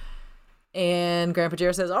station? And Grandpa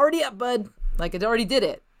Jer says, already up, bud. Like, it already did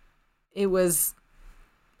it. It was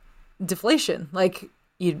deflation. Like,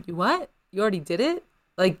 you what? You already did it?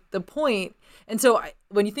 Like, the point. And so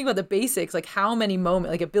when you think about the basics, like how many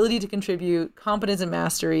moments, like ability to contribute, competence and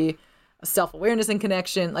mastery, self-awareness and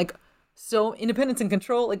connection, like, so independence and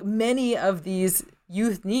control, like many of these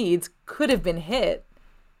youth needs could have been hit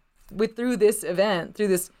through this event,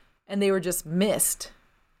 and they were just missed.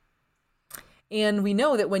 And we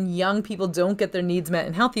know that when young people don't get their needs met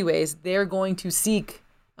in healthy ways, they're going to seek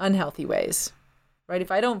unhealthy ways, right? If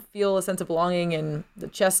I don't feel a sense of belonging in the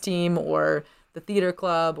chess team or the theater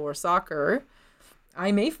club or soccer,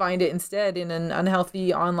 I may find it instead in an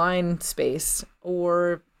unhealthy online space,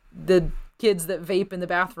 or the kids that vape in the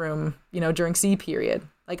bathroom, during C period.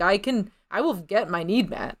 Like I will get my need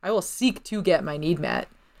met. I will seek to get my need met.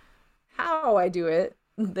 How I do it,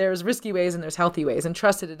 there's risky ways and there's healthy ways, and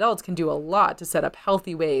trusted adults can do a lot to set up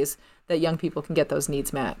healthy ways that young people can get those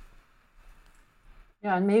needs met.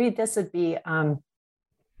 Yeah, and maybe this will be a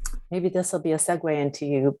segue into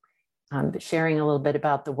you sharing a little bit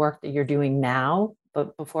about the work that you're doing now.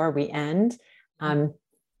 But before we end, I'm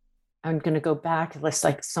going to go back. There's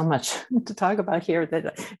like so much to talk about here that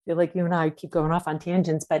I feel like you and I keep going off on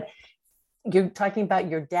tangents. But you're talking about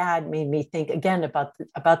your dad made me think again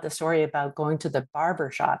about the story about going to the barber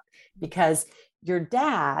shop, because your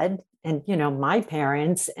dad and, my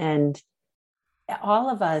parents and all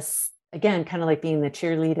of us, again, kind of like being the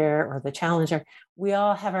cheerleader or the challenger, we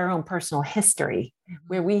all have our own personal history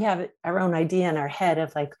where we have our own idea in our head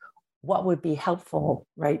of like what would be helpful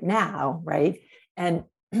right now, right? And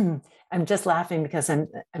I'm just laughing because I'm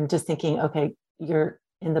just thinking, okay, you're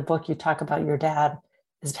in the book, you talk about your dad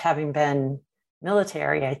as having been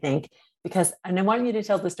military, I think, and I want you to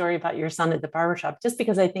tell the story about your son at the barbershop, just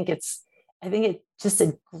because I think it's just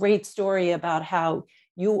a great story about how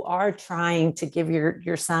you are trying to give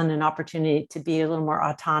your son an opportunity to be a little more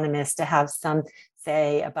autonomous, to have some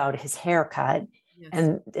say about his haircut.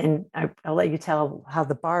 Yes. And I'll let you tell how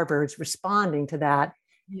the barber is responding to that.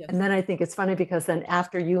 Yes. And then I think it's funny because then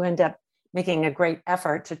after you end up making a great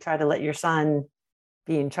effort to try to let your son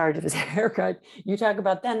be in charge of his haircut, you talk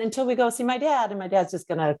about then until we go see my dad, and my dad's just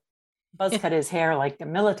going to buzz cut his hair like the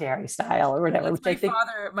military style or whatever. That's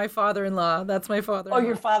my father-in-law. That's my father-in-law. Oh,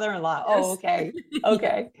 your father-in-law. Yes. Oh, okay.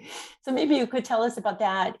 Okay. So maybe you could tell us about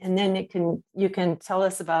that. And then you can tell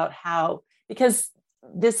us about how, because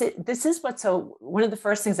this is one of the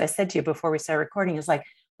first things I said to you before we started recording is like,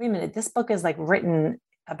 wait a minute, this book is like written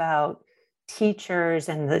about teachers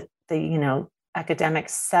and the academic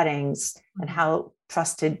settings and how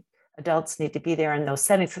trusted adults need to be there in those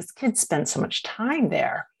settings, because kids spend so much time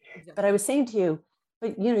there. Exactly. But I was saying to you,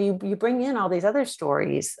 but you bring in all these other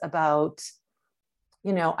stories about,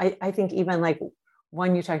 I think even like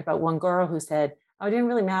one, you talked about one girl who said, oh, it didn't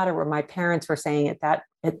really matter what my parents were saying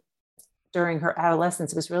during her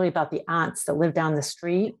adolescence. It was really about the aunts that lived down the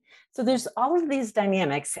street. So there's all of these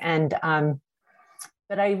dynamics. And,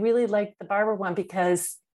 but I really liked the barber one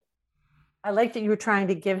because I liked that you were trying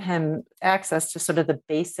to give him access to sort of the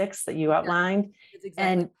basics that you outlined. Yeah,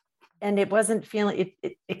 exactly. And it wasn't feeling,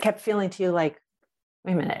 it kept feeling to you like,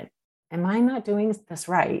 wait a minute, am I not doing this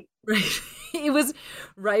right? Right. It was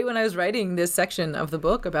right when I was writing this section of the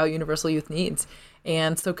book about universal youth needs.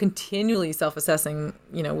 And so continually self-assessing,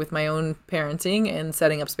 with my own parenting and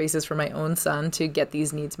setting up spaces for my own son to get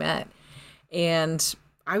these needs met. And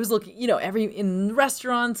I was looking, in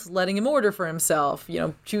restaurants, letting him order for himself,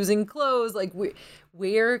 choosing clothes, like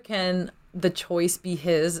where can the choice be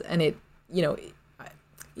his? And it,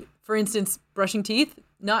 for instance, brushing teeth,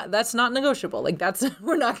 that's not negotiable. Like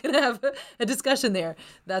we're not going to have a discussion there.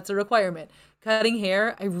 That's a requirement. Cutting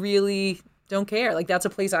hair, I really don't care. Like that's a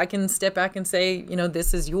place I can step back and say,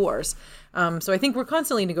 this is yours. So I think we're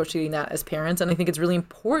constantly negotiating that as parents. And I think it's really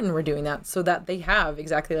important we're doing that so that they have,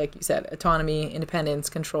 exactly like you said, autonomy, independence,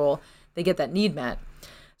 control. They get that need met.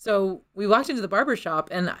 So we walked into the barber shop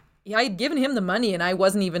and I had given him the money and I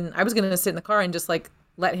was going to sit in the car and just like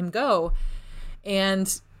let him go.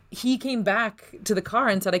 And he came back to the car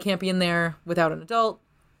and said, I can't be in there without an adult.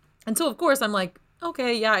 And so of course I'm like,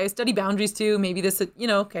 okay, yeah, I study boundaries too. Maybe this,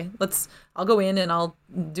 okay, I'll go in and I'll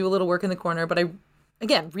do a little work in the corner. But I,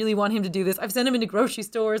 again, really want him to do this. I've sent him into grocery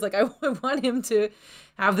stores. Like I want him to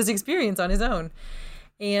have this experience on his own.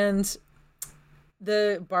 And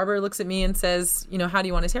the barber looks at me and says, how do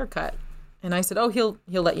you want his haircut? And I said, oh, he'll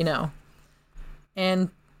let you know. And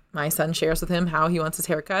my son shares with him how he wants his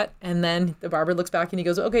haircut. And then the barber looks back and he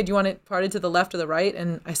goes, okay, do you want it parted to the left or the right?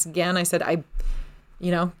 And I said,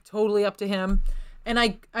 totally up to him. And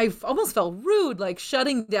I almost felt rude, like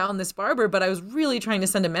shutting down this barber, but I was really trying to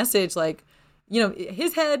send a message like,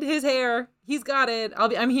 his head, his hair, he's got it.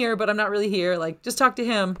 I'm here, but I'm not really here. Like, just talk to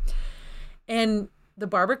him. And the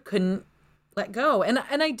barber couldn't let go. And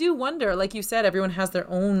I do wonder, like you said, everyone has their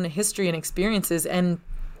own history and experiences. And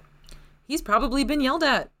he's probably been yelled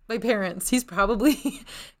at by parents. He's probably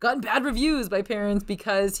gotten bad reviews by parents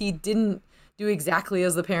because he didn't do exactly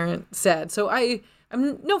as the parent said. So I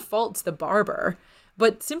I'm no fault to the barber,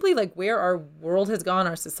 but simply like where our world has gone,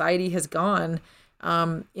 our society has gone,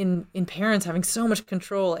 in parents having so much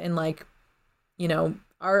control and like, you know,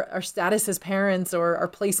 our status as parents or our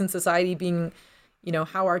place in society being, you know,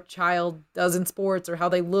 how our child does in sports or how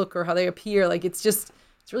they look or how they appear. Like, it's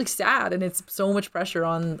really sad, and it's so much pressure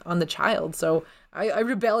on the child. So I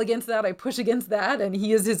rebel against that. I push against that, and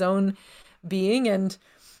he is his own being. And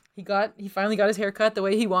he finally got his hair cut the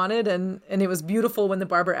way he wanted. And it was beautiful when the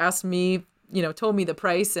barber asked me, you know, told me the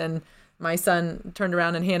price, and my son turned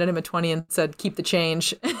around and handed him a 20 and said, "Keep the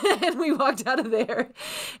change." And we walked out of there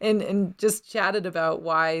and just chatted about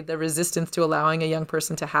why the resistance to allowing a young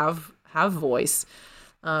person to have voice.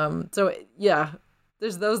 So yeah,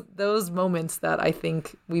 there's those moments that I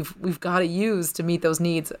think we've got to use to meet those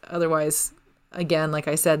needs. Otherwise, again, like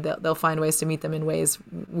I said, they'll find ways to meet them in ways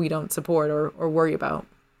we don't support or worry about.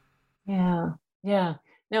 Yeah. Yeah.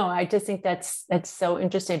 No, I just think that's so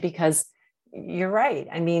interesting, because you're right.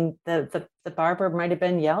 I mean, the barber might have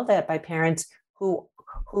been yelled at by parents who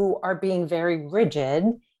are being very rigid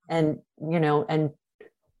and, you know, and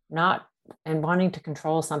wanting to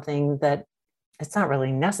control something that it's not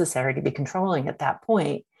really necessary to be controlling at that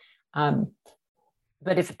point.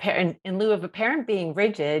 But if a parent, in lieu of a parent being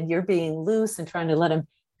rigid, you're being loose and trying to let him,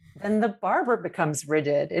 then the barber becomes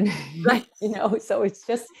rigid. And, Right. you know, so it's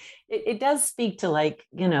just, it does speak to, like,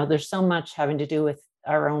 you know, there's so much having to do with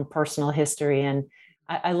our own personal history. And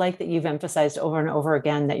I like that you've emphasized over and over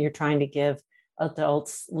again that you're trying to give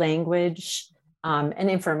adults language and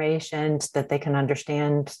information that they can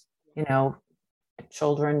understand, you know,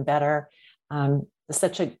 children better.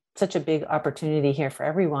 Such a big opportunity here for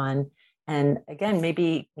everyone. And again,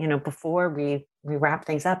 maybe, you know, before we wrap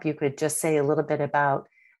things up, you could just say a little bit about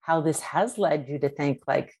how this has led you to think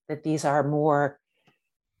like that these are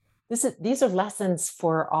lessons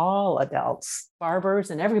for all adults, barbers,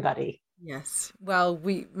 and everybody. Yes. Well,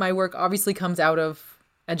 my work obviously comes out of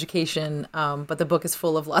education, but the book is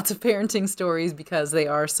full of lots of parenting stories because they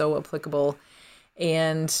are so applicable.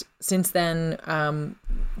 And since then,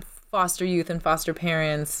 foster youth and foster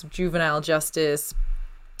parents, juvenile justice,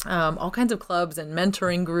 all kinds of clubs and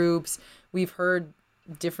mentoring groups. We've heard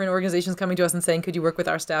different organizations coming to us and saying, "Could you work with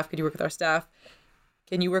our staff? Could you work with our staff?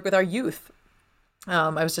 Can you work with our youth?"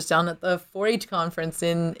 I was just down at the 4-H conference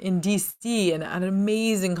in DC and had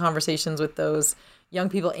amazing conversations with those young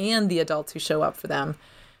people and the adults who show up for them.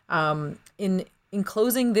 In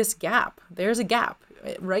closing this gap, there's a gap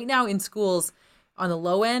right now in schools. On the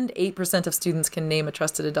low end, 8% of students can name a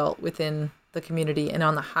trusted adult within the community. And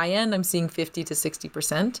on the high end, I'm seeing 50 to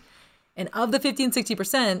 60%. And of the 50 and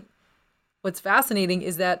 60%, what's fascinating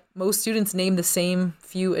is that most students name the same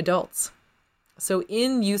few adults. So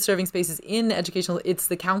in youth serving spaces, in educational, it's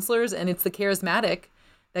the counselors and it's the charismatic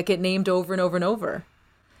that get named over and over and over.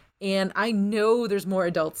 And I know there's more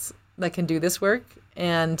adults that can do this work.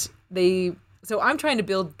 So I'm trying to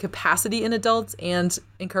build capacity in adults and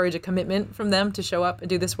encourage a commitment from them to show up and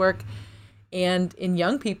do this work. And in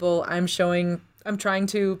young people, I'm trying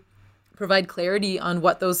to provide clarity on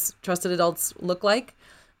what those trusted adults look like.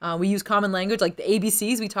 We use common language, like the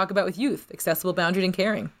ABCs we talk about with youth: accessible, boundaried, and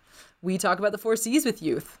caring. We talk about the 4 C's with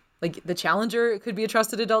youth. Like the challenger could be a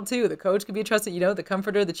trusted adult too. The coach could be a trusted, the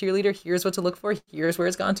comforter, the cheerleader. Here's what to look for. Here's where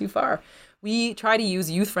it's gone too far. We try to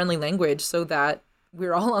use youth-friendly language so that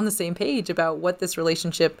we're all on the same page about what this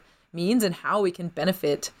relationship means and how we can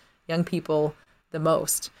benefit young people the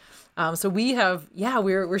most. So we have,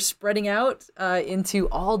 we're spreading out into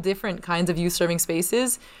all different kinds of youth serving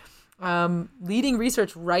spaces. Leading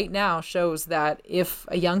research right now shows that if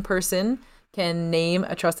a young person can name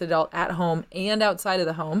a trusted adult at home and outside of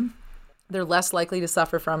the home, they're less likely to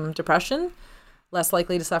suffer from depression, less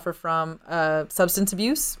likely to suffer from substance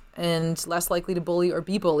abuse, and less likely to bully or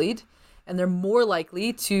be bullied. And they're more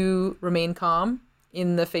likely to remain calm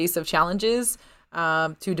in the face of challenges,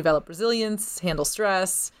 to develop resilience, handle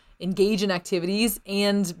stress, engage in activities,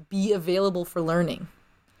 and be available for learning.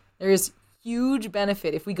 There is huge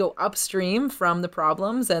benefit if we go upstream from the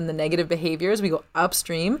problems and the negative behaviors. We go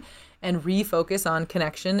upstream and refocus on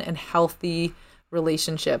connection and healthy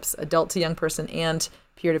relationships, adult to young person and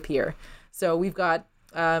peer-to-peer. So we've got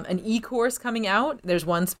an e-course coming out. There's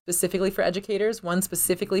one specifically for educators, one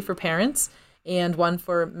specifically for parents, and one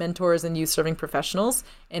for mentors and youth serving professionals.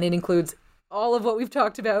 And it includes all of what we've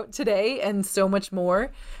talked about today and so much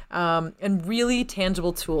more, and really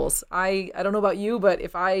tangible tools. I don't know about you, but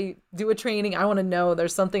if I do a training, I want to know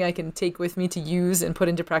there's something I can take with me to use and put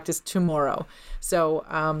into practice tomorrow. So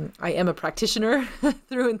I am a practitioner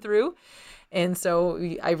through and through. And so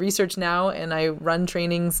I research now and I run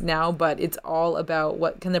trainings now, but it's all about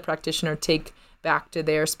what can the practitioner take back to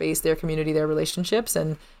their space, their community, their relationships,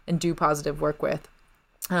 and do positive work with.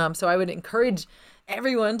 So I would encourage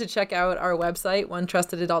everyone to check out our website,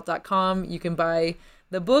 onetrustedadult.com. You can buy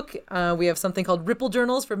the book. We have something called Ripple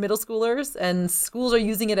Journals for middle schoolers, and schools are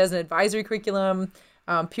using it as an advisory curriculum,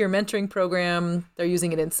 peer mentoring program. They're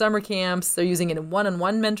using it in summer camps. They're using it in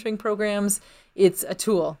one-on-one mentoring programs. It's a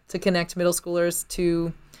tool to connect middle schoolers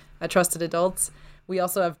to trusted adults. We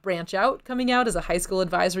also have Branch Out coming out as a high school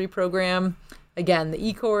advisory program. Again, the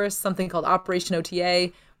e-course, something called Operation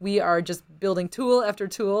OTA. We are just building tool after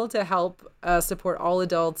tool to help support all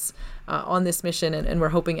adults on this mission, and we're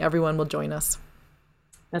hoping everyone will join us.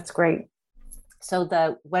 That's great. So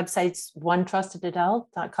the website's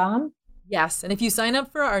onetrustedadult.com? Yes, and if you sign up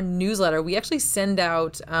for our newsletter, we actually send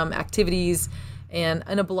out activities and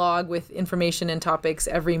a blog with information and topics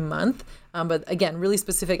every month. But again, really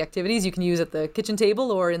specific activities you can use at the kitchen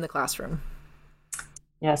table or in the classroom.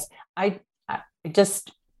 Yes, I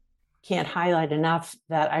just can't highlight enough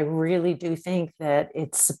that I really do think that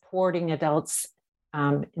it's supporting adults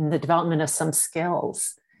in the development of some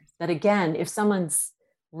skills. That again, if someone's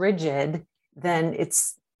rigid, then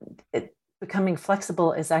becoming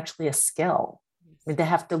flexible is actually a skill. I mean, they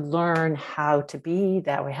have to learn how to be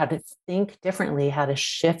that way, how to think differently, how to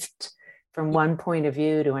shift from one point of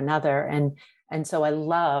view to another. And so I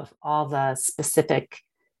love all the specific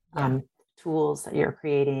tools that you're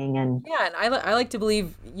creating. And I like to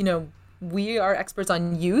believe, we are experts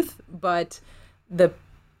on youth, but the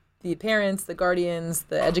parents, the guardians,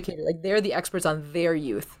 the educators, they're the experts on their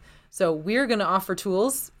youth. So we're going to offer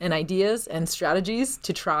tools and ideas and strategies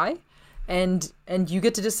to try, and you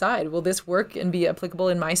get to decide, will this work and be applicable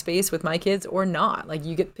in my space with my kids or not?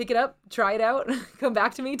 You pick it up, try it out, come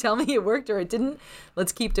back to me, tell me it worked or it didn't.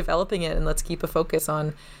 Let's keep developing it, and let's keep a focus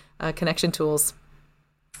on connection tools.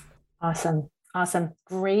 Awesome.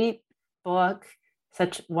 Great book,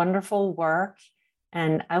 such wonderful work.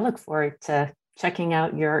 And I look forward to checking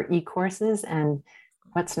out your e-courses and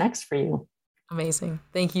what's next for you. Amazing.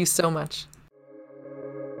 Thank you so much.